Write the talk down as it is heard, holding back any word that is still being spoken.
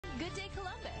Good Day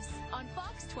Columbus on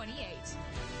Fox 28.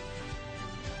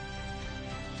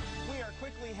 We are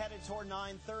quickly headed toward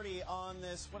 9:30 on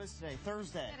this, what is today?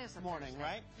 Thursday morning, Thursday.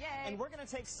 right? Yay. And we're going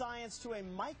to take science to a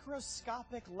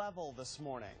microscopic level this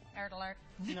morning. Nerd alert.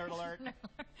 Nerd alert.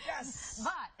 Yes!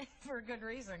 But for good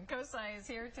reason. COSI is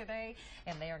here today,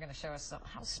 and they are going to show us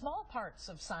how small parts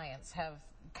of science have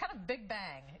kind of big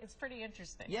bang. It's pretty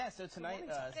interesting. Yeah, so tonight,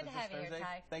 Good to have you here,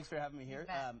 Ty. Thanks for having me here.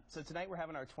 So tonight we're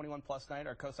having our 21 Plus night,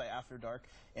 our COSI After Dark,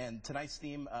 and tonight's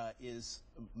theme is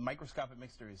microscopic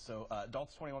mysteries. So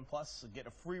adults 21 Plus get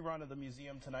a free run of the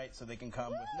museum tonight, so they can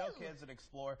come with no kids and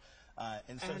explore.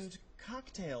 And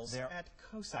cocktails at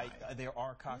COSI. There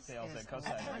are cocktails at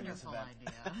COSI. A wonderful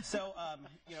idea. So,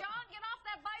 you know, Sean, get off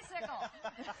that bicycle!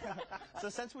 So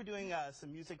since we're doing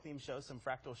some music-themed shows, some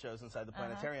fractal shows inside the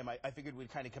planetarium, I figured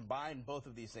we'd kind of combine both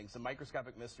of these things, some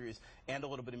microscopic mysteries and a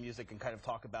little bit of music, and kind of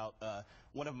talk about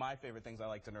one of my favorite things I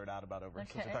like to nerd out about over,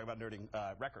 since we're talking about nerding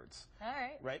records. All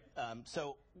right. Right?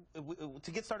 So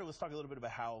to get started, let's talk a little bit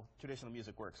about how traditional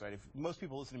music works, right? If most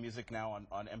people listen to music now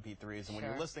on MP3s, and when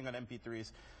you're listening on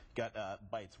MP3s, got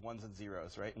bytes, ones and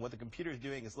zeros, right? And what the computer is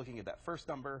doing is looking at that first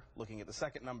number, looking at the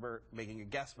second number, making a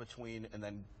guess between, and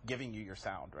then giving you your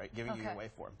sound, right? Giving you your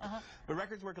waveform. But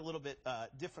records work a little bit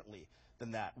differently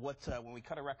than that. When we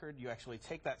cut a record, you actually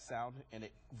take that sound and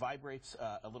it vibrates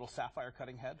a little sapphire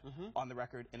cutting head on the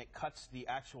record, and it cuts the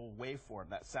actual waveform,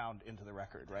 that sound, into the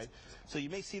record, right? So you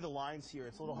may see the lines here.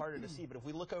 It's a little harder to see, but if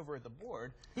we look over at the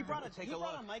board, He brought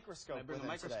a microscope. With a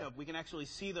microscope, we can actually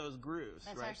see those grooves.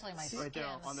 That's right? actually my right there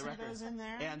on the See record. those in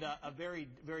there? And a very,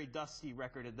 very dusty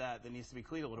record at that needs to be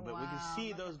cleaned a little bit. We can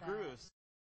see those grooves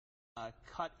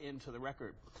cut into the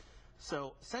record.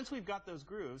 So since we've got those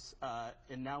grooves,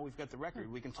 and now we've got the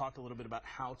record, we can talk a little bit about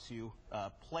how to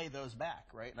play those back,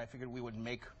 right? And I figured we would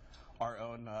make our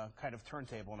own kind of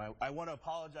turntable. And I want to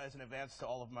apologize in advance to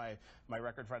all of my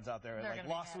record friends out there, like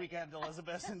Lost Weekend,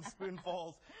 Elizabeth, and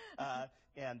Spoonfuls,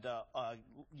 and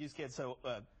used kids. So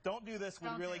don't do this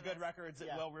with really good records. It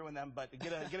will ruin them, but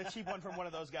get a cheap one from one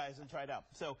of those guys and try it out.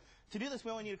 So to do this,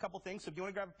 we only need a couple things. So if you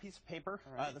want to grab a piece of paper,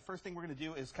 the first thing we're going to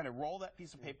do is kind of roll that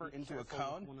piece of paper into a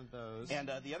cone. One of those.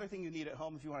 And the other thing you need at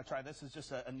home, if you want to try this, is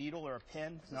just a needle or a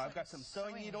pin. Now I've got some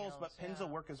sewing needles, but pins will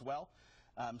work as well.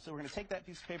 So we're going to take that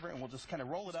piece of paper and we'll just kind of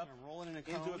roll it up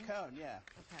into a cone,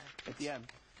 at the end.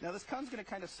 Now this cone's going to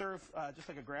kind of serve, just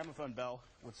like a gramophone bell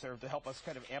would serve, to help us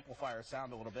kind of amplify our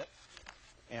sound a little bit.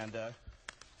 And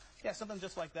yeah, something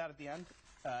just like that at the end.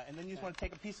 And then you just want to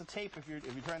take a piece of tape, if you're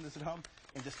trying this at home,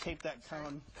 and just tape that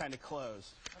cone kind of closed.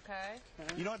 Okay.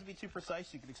 You don't have to be too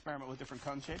precise. You can experiment with different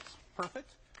cone shapes. Perfect.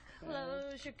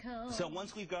 Close your cone. So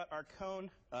once we've got our cone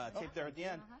taped there at the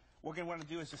end, what we're going to want to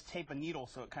do is just tape a needle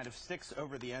so it kind of sticks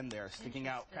over the end there, sticking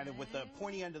out kind of with the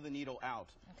pointy end of the needle out.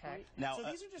 Okay. Now, so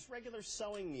these are just regular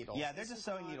sewing needles? Yeah, they're just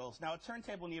sewing needles. Now, a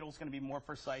turntable needle is going to be more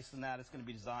precise than that. It's going to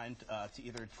be designed to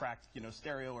either track,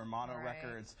 stereo or mono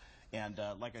records. And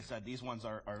like I said, these ones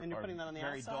are and you're putting that on the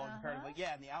very outside? dull comparatively.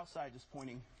 Yeah, and the outside just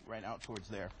pointing right out towards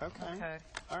there. Okay.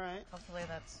 All right. Hopefully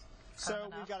that's So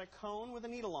we've got a cone with a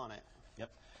needle on it. Yep.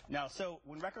 Now, so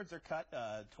when records are cut,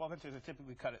 12 inches are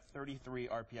typically cut at 33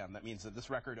 RPM. That means that this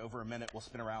record over a minute will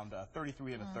spin around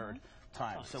 33 and a third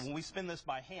times. So when we spin this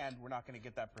by hand, we're not going to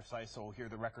get that precise. So we'll hear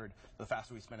the record, the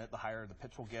faster we spin it, the higher the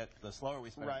pitch will get. The slower we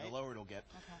spin it, the lower it'll get.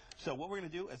 So what we're going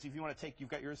to do is, if you want to take, you've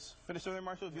got yours finished over there,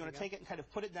 Marshall. If you want to take it and kind of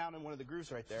put it down in one of the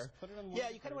grooves right there. Put it on one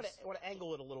you kind of want to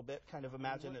angle it a little bit. Kind of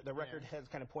imagine that the record head's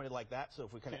kind of pointed like that. So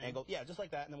if we kind of angle, just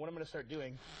like that. And then what I'm going to start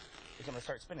doing is I'm going to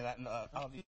start spinning that, and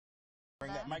I'll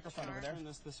bring that microphone over there. Turn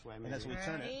this way, maybe. And as we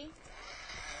turn it,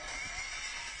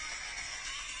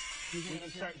 we can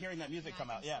start hearing that music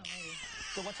come out.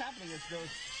 So what's happening is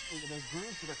those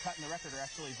grooves that are cut in the record are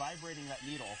actually vibrating that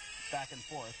needle back and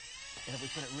forth. And if we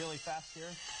spin it really fast here,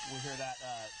 we'll hear that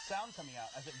sound coming out.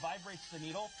 As it vibrates the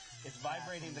needle, it's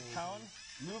vibrating the cone,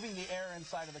 moving the air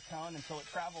inside of the cone until it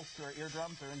travels to our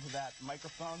eardrums or into that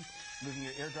microphone, moving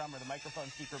your eardrum or the microphone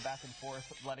speaker back and forth,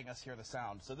 letting us hear the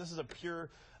sound. So this is a pure,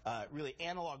 really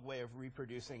analog way of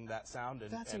reproducing that sound,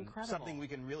 and something we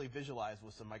can really visualize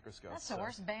with some microscopes. That's the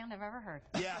worst band I've ever heard.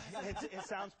 Yeah, it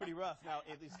sounds pretty rough. Now,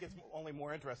 it gets only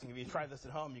more interesting. If you try this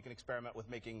at home, you can experiment with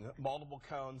making multiple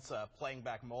cones, playing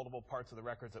back multiple parts of the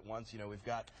records at once. We've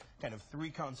got kind of 3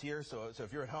 cones here, so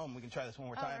if you're at home, we can try this one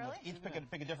more time. Really? Each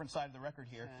pick a different side of the record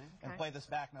here and play this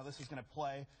back. Now, this is going to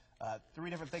play 3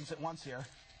 different things at once here.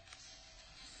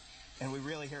 And we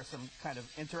really hear some kind of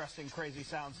interesting, crazy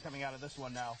sounds coming out of this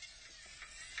one now.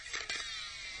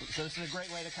 So this is a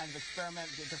great way to kind of experiment,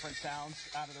 get different sounds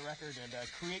out of the record, and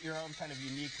create your own kind of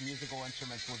unique musical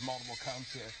instruments with multiple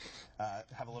cones here.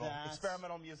 Have a little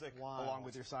experimental music along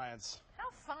with your science.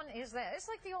 How fun is that? It's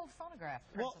like the old phonograph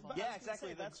principle. Yeah,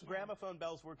 exactly. That's gramophone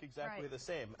bells work exactly the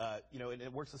same. You know, and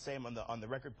it works the same on the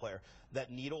record player.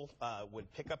 That needle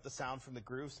would pick up the sound from the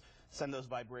grooves, send those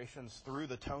vibrations through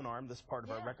the tone arm, this part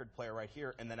of our record player right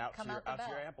here, and then out to your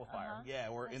amplifier. Yeah,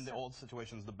 or in the old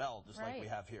situations, the bell, just like we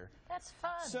have here. That's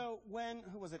fun. So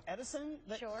who was it, Edison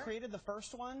that created the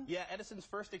first one? Yeah, Edison's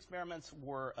first experiments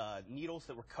were needles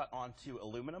that were cut onto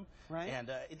aluminum. Right. And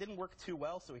it didn't work too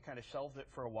well, so he kind of shelved it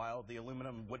for a while. The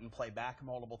aluminum wouldn't play back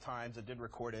multiple times. It did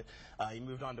record it. He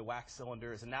moved on to wax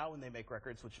cylinders, and now when they make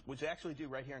records, which they actually do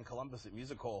right here in Columbus at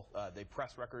Music Hall, they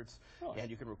press records,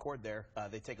 and you can record there.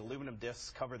 They take aluminum discs,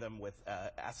 cover them with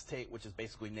acetate, which is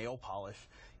basically nail polish,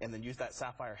 and then use that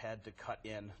sapphire head to cut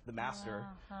in the master,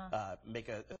 make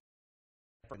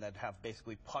and then have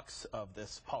basically pucks of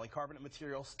this polycarbonate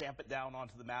material, stamp it down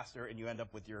onto the master, and you end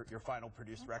up with your final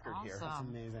produced record here. That's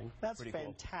amazing. That's pretty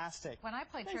fantastic. When I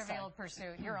play Trivial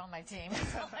Pursuit, you're on my team.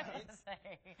 That's all I have to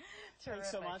say.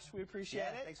 Thanks so much. We appreciate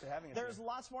it. Thanks for having us. There's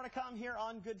lots more to come here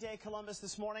on Good Day Columbus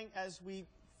this morning as we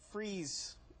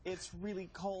freeze. It's really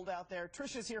cold out there.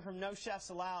 Trisha's here from No Chefs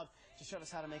Allowed to show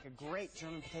us how to make a great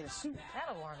German potato soup.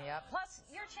 That'll warm you up. Plus,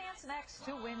 your chance next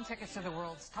to win tickets to the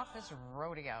world's toughest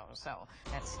rodeo. So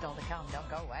that's still to come. Don't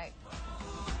go away.